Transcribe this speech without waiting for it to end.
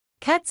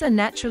Cats are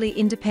naturally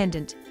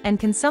independent and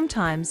can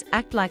sometimes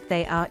act like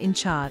they are in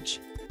charge.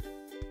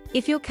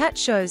 If your cat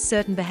shows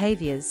certain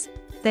behaviors,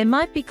 they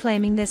might be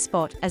claiming their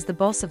spot as the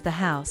boss of the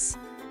house.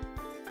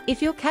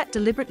 If your cat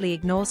deliberately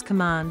ignores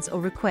commands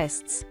or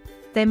requests,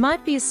 they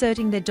might be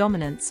asserting their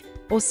dominance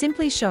or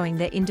simply showing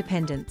their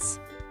independence.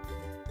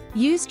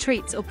 Use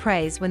treats or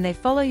praise when they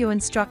follow your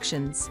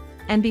instructions,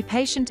 and be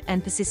patient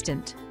and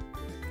persistent.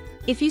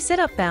 If you set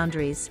up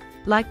boundaries,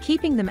 like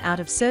keeping them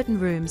out of certain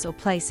rooms or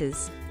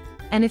places,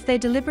 and if they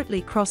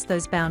deliberately cross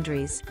those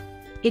boundaries,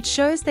 it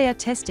shows they are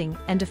testing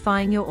and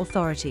defying your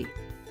authority.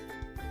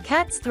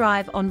 Cats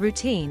thrive on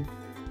routine.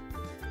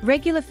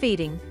 Regular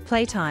feeding,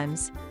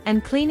 playtimes,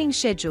 and cleaning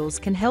schedules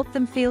can help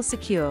them feel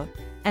secure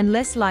and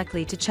less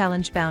likely to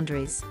challenge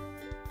boundaries.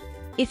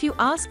 If you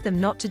ask them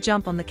not to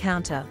jump on the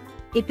counter,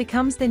 it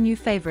becomes their new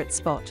favorite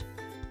spot.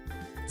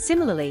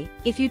 Similarly,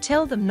 if you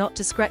tell them not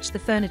to scratch the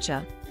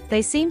furniture,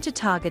 they seem to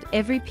target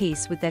every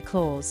piece with their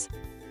claws.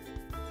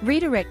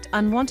 Redirect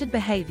unwanted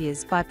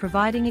behaviors by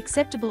providing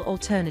acceptable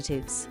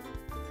alternatives.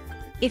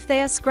 If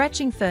they are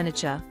scratching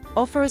furniture,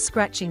 offer a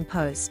scratching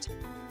post.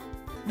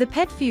 The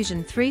Pet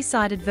Fusion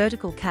 3-sided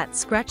vertical cat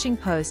scratching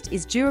post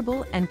is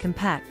durable and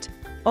compact,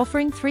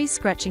 offering 3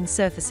 scratching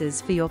surfaces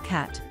for your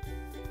cat.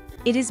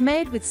 It is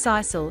made with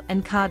sisal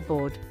and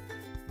cardboard.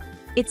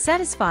 It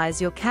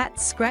satisfies your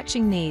cat's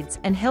scratching needs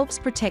and helps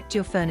protect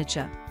your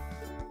furniture.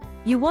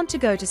 You want to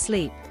go to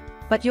sleep,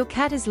 but your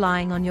cat is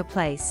lying on your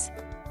place.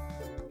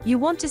 You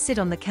want to sit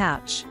on the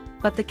couch,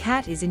 but the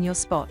cat is in your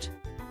spot.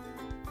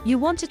 You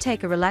want to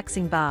take a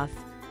relaxing bath,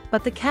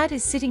 but the cat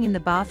is sitting in the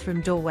bathroom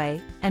doorway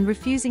and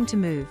refusing to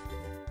move.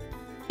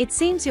 It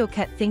seems your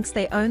cat thinks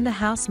they own the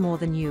house more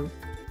than you,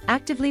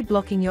 actively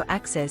blocking your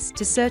access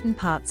to certain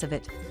parts of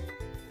it.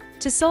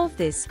 To solve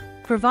this,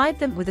 provide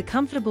them with a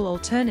comfortable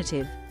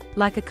alternative,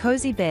 like a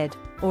cozy bed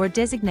or a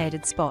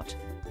designated spot.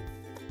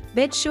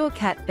 BedSure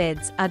cat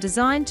beds are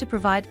designed to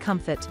provide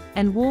comfort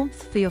and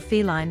warmth for your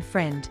feline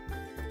friend.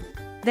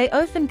 They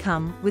often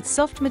come with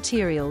soft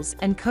materials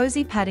and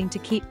cozy padding to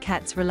keep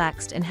cats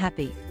relaxed and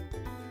happy.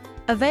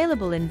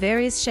 Available in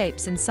various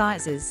shapes and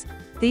sizes,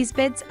 these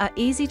beds are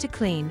easy to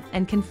clean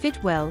and can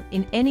fit well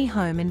in any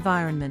home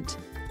environment.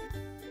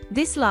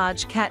 This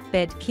large cat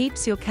bed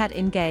keeps your cat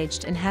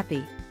engaged and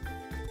happy.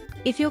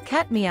 If your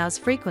cat meows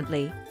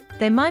frequently,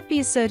 they might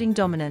be asserting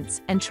dominance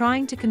and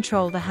trying to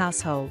control the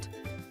household.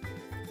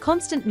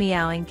 Constant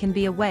meowing can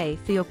be a way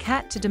for your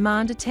cat to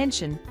demand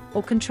attention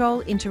or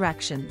control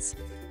interactions.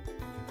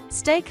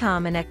 Stay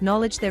calm and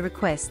acknowledge their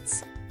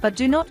requests, but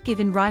do not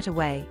give in right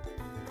away.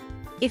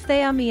 If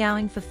they are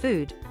meowing for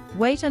food,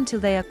 wait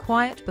until they are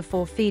quiet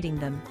before feeding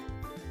them.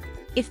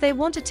 If they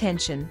want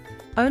attention,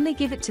 only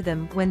give it to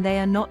them when they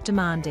are not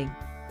demanding.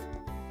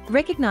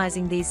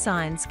 Recognizing these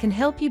signs can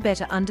help you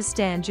better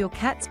understand your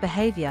cat's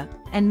behavior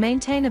and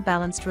maintain a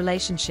balanced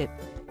relationship,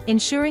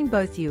 ensuring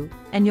both you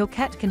and your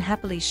cat can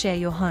happily share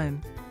your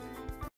home.